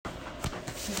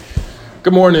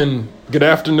Good morning, good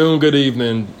afternoon, good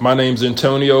evening. My name's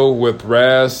Antonio with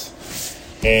Raz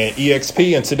and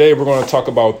EXP, and today we're going to talk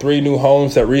about 3 new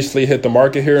homes that recently hit the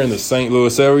market here in the St.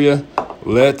 Louis area.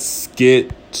 Let's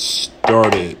get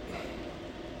started.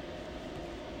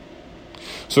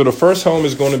 So the first home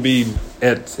is going to be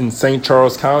in St.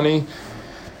 Charles County,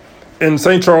 in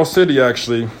St. Charles City,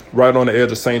 actually, right on the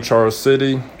edge of St. Charles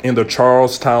City in the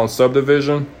Charlestown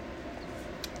subdivision.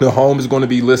 The home is going to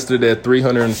be listed at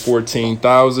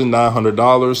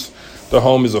 $314,900. The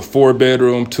home is a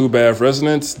 4-bedroom, 2-bath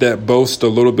residence that boasts a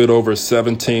little bit over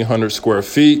 1,700 square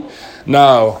feet.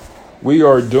 Now, we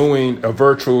are doing a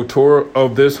virtual tour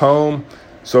of this home,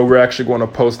 so we're actually going to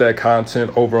post that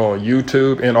content over on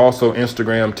YouTube and also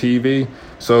Instagram TV.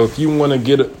 So if you want to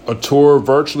get a tour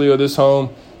virtually of this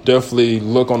home, definitely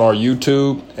look on our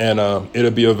YouTube and it'll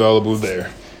be available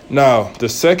there. Now, the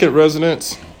second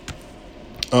residence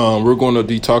we're going to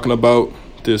be talking about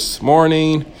this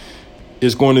morning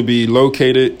is going to be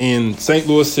located in St.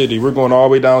 Louis City. We're going all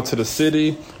the way down to the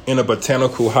city in a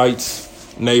Botanical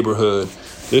Heights neighborhood.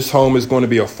 This home is going to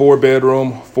be a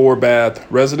 4-bedroom, 4-bath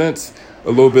residence, a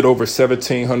little bit over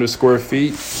 1,700 square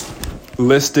feet,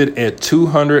 listed at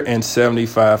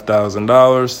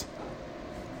 $275,000.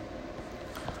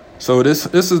 So this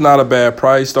is not a bad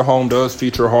price. The home does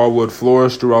feature hardwood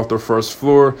floors throughout the first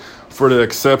floor, for the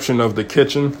exception of the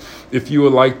kitchen. If you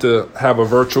would like to have a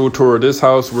virtual tour of this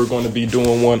house, we're going to be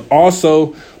doing one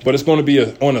also, but it's going to be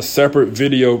on a separate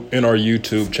video in our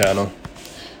YouTube channel.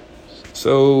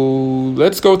 So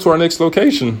let's go to our next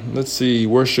location. Let's see,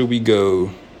 where should we go?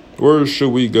 Where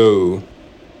should we go?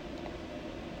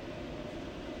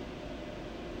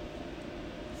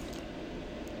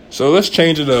 So let's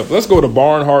change it up. Let's go to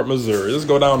Barnhart, Missouri. Let's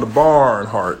go down to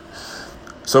Barnhart.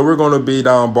 So we're going to be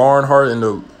down Barnhart in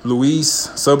the Louise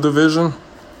subdivision.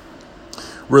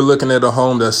 We're looking at a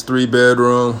home that's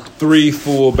 3-bedroom, 3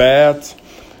 full baths,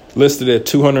 listed at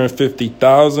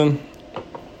 $250,000.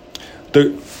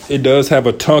 It does have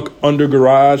a tuck under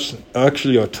garage,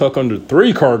 actually a tuck under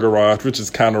 3-car garage, which is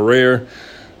kind of rare.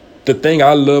 The thing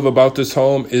I love about this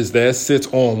home is that it sits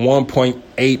on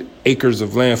 1.8 acres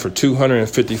of land for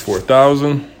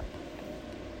 $254,000.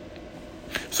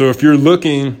 So if you're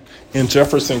looking in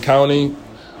Jefferson County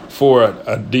for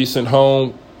a decent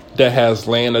home that has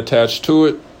land attached to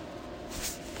it,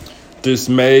 this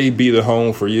may be the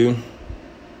home for you.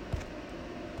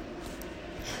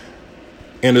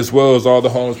 And as well as all the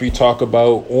homes we talk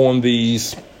about on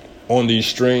these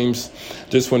streams,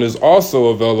 this one is also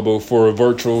available for a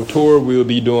virtual tour. We'll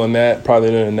be doing that probably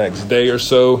in the next day or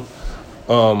so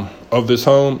of this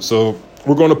home. So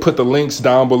we're going to put the links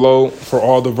down below for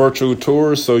all the virtual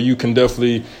tours, so you can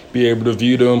definitely be able to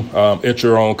view them at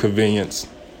your own convenience.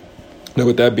 Now,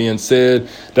 with that being said,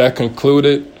 that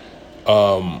concluded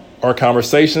our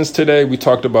conversations today. We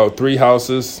talked about 3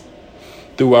 houses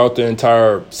throughout the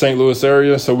entire St. Louis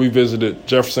area. So we visited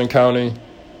Jefferson County,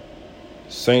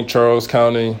 St. Charles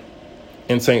County,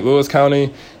 and St. Louis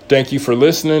County. Thank you for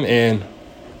listening, and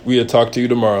we'll talk to you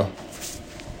tomorrow.